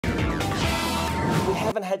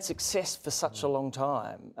haven't had success for such a long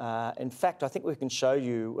time. In fact, I think we can show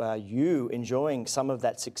you you enjoying some of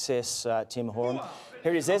that success, Tim Horan.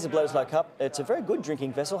 Here it is, there's the Bledisloe Cup. It's a very good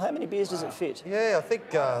drinking vessel. How many beers does it fit? Yeah, I think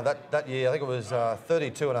that year, I think it was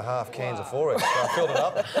 32.5 cans of 4X. So I filled it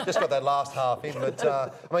up, just got that last half in. But, I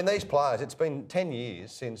mean, these players, it's been 10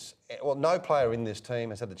 years since, well, no player in this team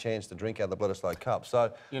has had the chance to drink out of the Bledisloe Cup.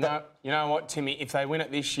 So you know what, Timmy? If they win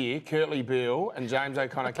it this year, Curtly Beale and James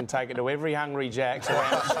O'Connor can take it to every Hungry Jack's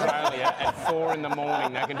around Australia at 4 in the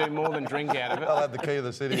morning. They can do more than drink out of it. They'll have the key of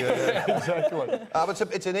the city. Yeah. Exactly. But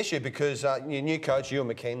it's an issue because your new coach, Ewan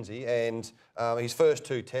McKenzie, and his first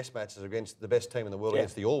 2 test matches against the best team in the world,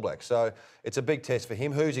 against the All Blacks. So it's a big test for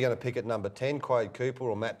him. Who's he going to pick at number 10, Quade Cooper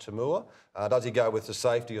or Matt Tamua? Does he go with the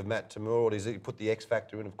safety of Matt Tamua, or does he put the X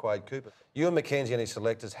factor in of Quade Cooper? Ewan McKenzie and his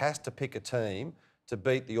selectors has to pick a team to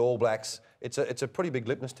beat the All Blacks. It's a pretty big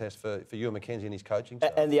litmus test for Ewan McKenzie and his coaching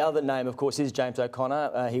staff. And the other name, of course, is James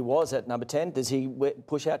O'Connor. He was at number 10. Does he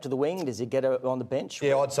push out to the wing? Does he get on the bench?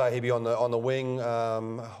 Yeah, I'd say he'd be on the wing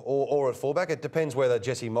or at fullback. It depends whether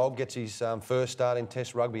Jesse Mogg gets his first start in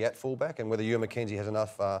Test rugby at fullback, and whether Ewan McKenzie has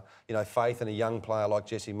enough faith in a young player like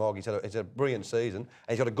Jesse Mogg. He's had a brilliant season, and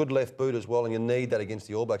he's got a good left boot as well, and you need that against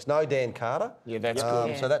the All Blacks. No Dan Carter. Yeah, that's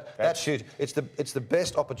good. So that's huge. It's the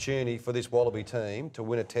best opportunity for this Wallaby team to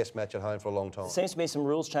win a Test match at home for a long time. There seems to be some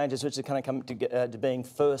rules changes which are kind of come to being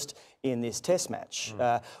first in this Test match,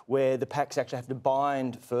 where the packs actually have to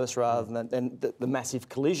bind first rather than the massive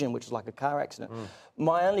collision, which is like a car accident.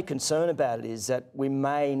 My only concern about it is that we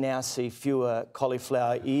may now see fewer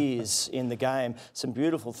cauliflower ears in the game. Some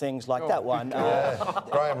beautiful things like that one.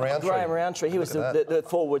 Graham Roundtree. Graham Roundtree. He was the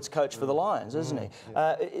forwards coach for the Lions, isn't he?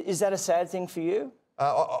 Is that a sad thing for you?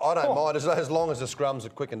 I don't mind as long as the scrums are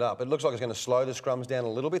quickened up. It looks like it's going to slow the scrums down a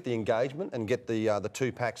little bit, the engagement, and get the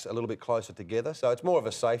 2 packs a little bit closer together. So it's more of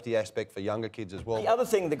a safety aspect for younger kids as well. The other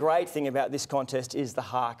thing, the great thing about this contest is the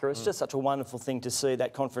haka. It's just such a wonderful thing to see,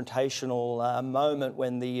 that confrontational moment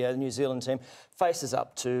when the New Zealand team faces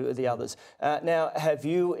up to the others. Now, have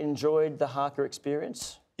you enjoyed the haka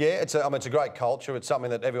experience? Yeah, it's a great culture. It's something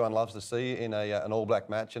that everyone loves to see in an All Black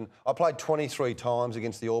match. And I played 23 times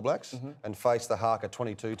against the All Blacks and faced the haka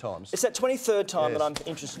 22 times. It's that 23rd time that I'm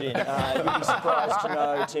interested in. You'd be surprised to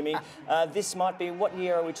know, Timmy. This might be, what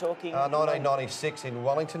year are we talking? 1996 in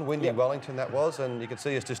Wellington, windy Wellington that was. And you can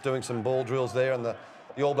see us just doing some ball drills there, and the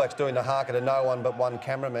All Blacks doing the haka to no one but one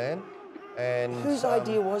cameraman. And whose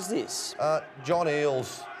idea was this? John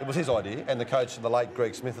Eales. It was his idea, and the coach, the late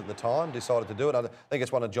Greg Smith at the time, decided to do it. I think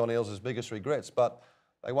it's one of John Eales' biggest regrets, but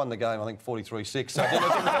they won the game, I think, 43-6. So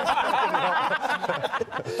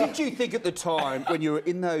Did you think at the time, when you were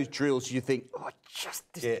in those drills, you think, oh,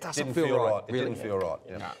 this doesn't feel right? It didn't feel right.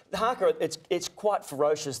 Yeah. No. The haka, it's quite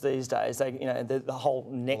ferocious these days. They, the whole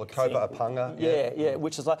neck. Well, the Copa Apunga. Yeah,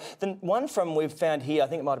 which is like the one from we've found here. I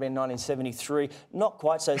think it might have been 1973. Not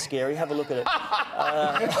quite so scary. Have a look at it.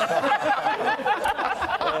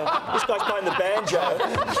 This guy's playing the banjo.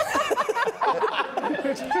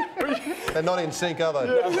 They're not in sync, are they?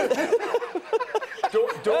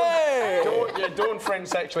 Dawn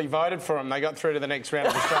Friends actually voted for him. They got through to the next round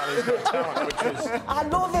of Australia's Got Talent, which was... I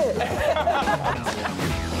love it!